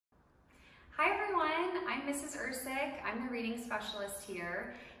I'm Mrs. Ursic. I'm the reading specialist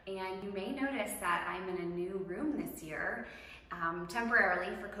here, and you may notice that I'm in a new room this year,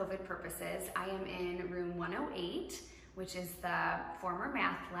 temporarily for COVID purposes. I am in room 108, which is the former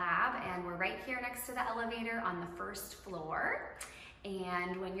math lab, and we're right here next to the elevator on the first floor.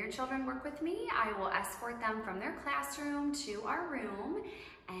 And when your children work with me, I will escort them from their classroom to our room,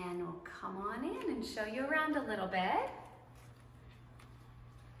 and we'll come on in and show you around a little bit.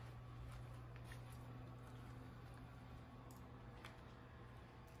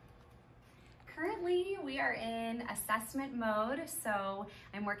 Currently, we are in assessment mode, so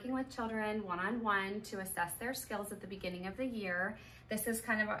I'm working with children one-on-one to assess their skills at the beginning of the year. This is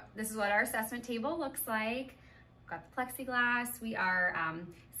what our assessment table looks like. We've got the plexiglass. We are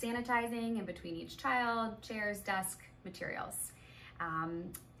sanitizing in between each child, chairs, desk, materials.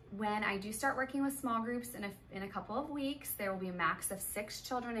 When I do start working with small groups in a couple of weeks, there will be a max of 6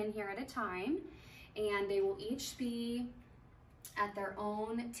 children in here at a time, and they will each be at their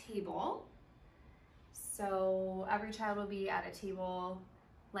own table. So every child will be at a table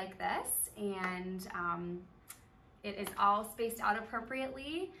like this, and it is all spaced out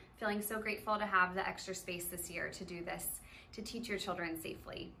appropriately. Feeling so grateful to have the extra space this year to do this, to teach your children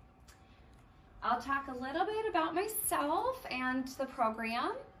safely. I'll talk a little bit about myself and the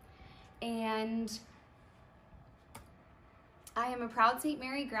program. And I am a proud St.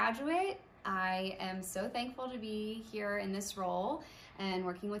 Mary graduate. I am so thankful to be here in this role and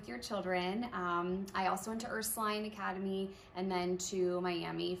working with your children. I also went to Ursuc Academy and then to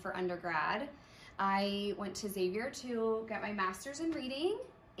Miami for undergrad. I went to Xavier to get my master's in reading,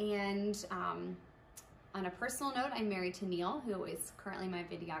 and on a personal note, I'm married to Neil, who is currently my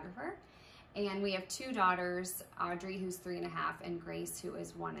videographer, and we have 2 daughters, Audrey, who's 3.5, and Grace, who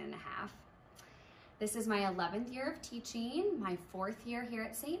is 1.5. This is my 11th year of teaching, my 4th year here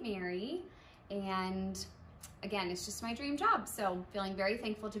at St. Mary, and again, it's just my dream job, so feeling very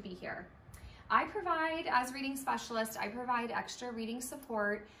thankful to be here. I provide, as reading specialist, I provide extra reading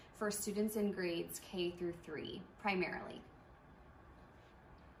support for students in grades K through 3, primarily.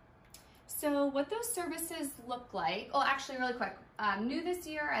 So what those services look like, oh, actually really quick, new this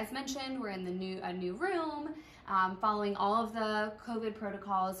year, as mentioned, we're in a new room, following all of the COVID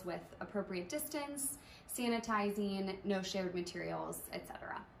protocols with appropriate distance, sanitizing, no shared materials,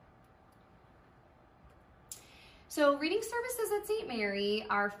 etc. So reading services at St. Mary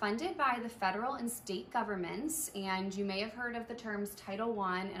are funded by the federal and state governments, and you may have heard of the terms Title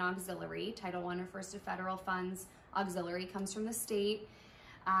I and auxiliary. Title I refers to federal funds, auxiliary comes from the state.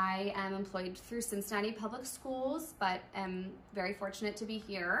 I am employed through Cincinnati Public Schools, but am very fortunate to be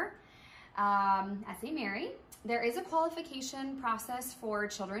here at St. Mary. There is a qualification process for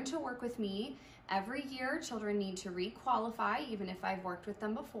children to work with me. Every year, children need to re-qualify, even if I've worked with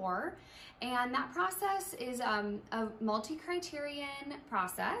them before. And that process is a multi-criterion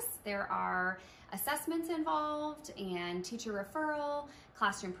process. There are assessments involved and teacher referral,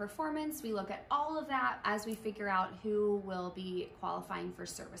 classroom performance. We look at all of that as we figure out who will be qualifying for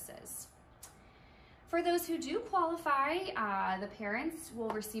services. For those who do qualify, the parents will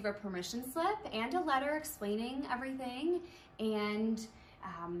receive a permission slip and a letter explaining everything. And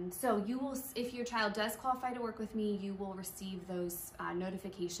so you will, if your child does qualify to work with me, you will receive those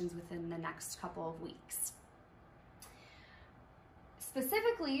notifications within the next couple of weeks.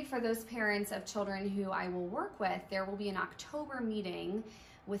 Specifically for those parents of children who I will work with, there will be an October meeting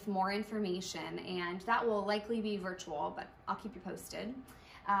with more information, and that will likely be virtual, but I'll keep you posted.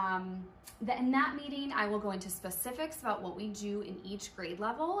 In that meeting, I will go into specifics about what we do in each grade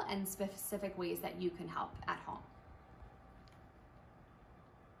level and specific ways that you can help at home.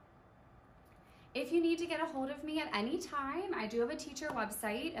 If you need to get a hold of me at any time, I do have a teacher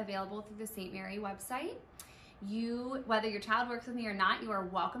website available through the St. Mary website. Whether your child works with me or not, you are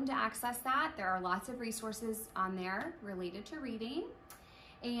welcome to access that. There are lots of resources on there related to reading.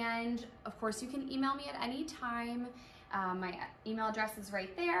 And of course, you can email me at any time. My email address is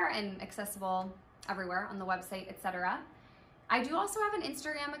right there and accessible everywhere on the website, etc. I do also have an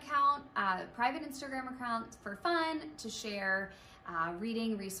Instagram account, private Instagram account for fun, to share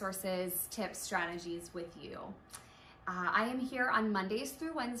reading resources, tips, strategies with you. I am here on Mondays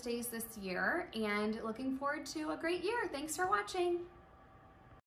through Wednesdays this year, and looking forward to a great year. Thanks for watching.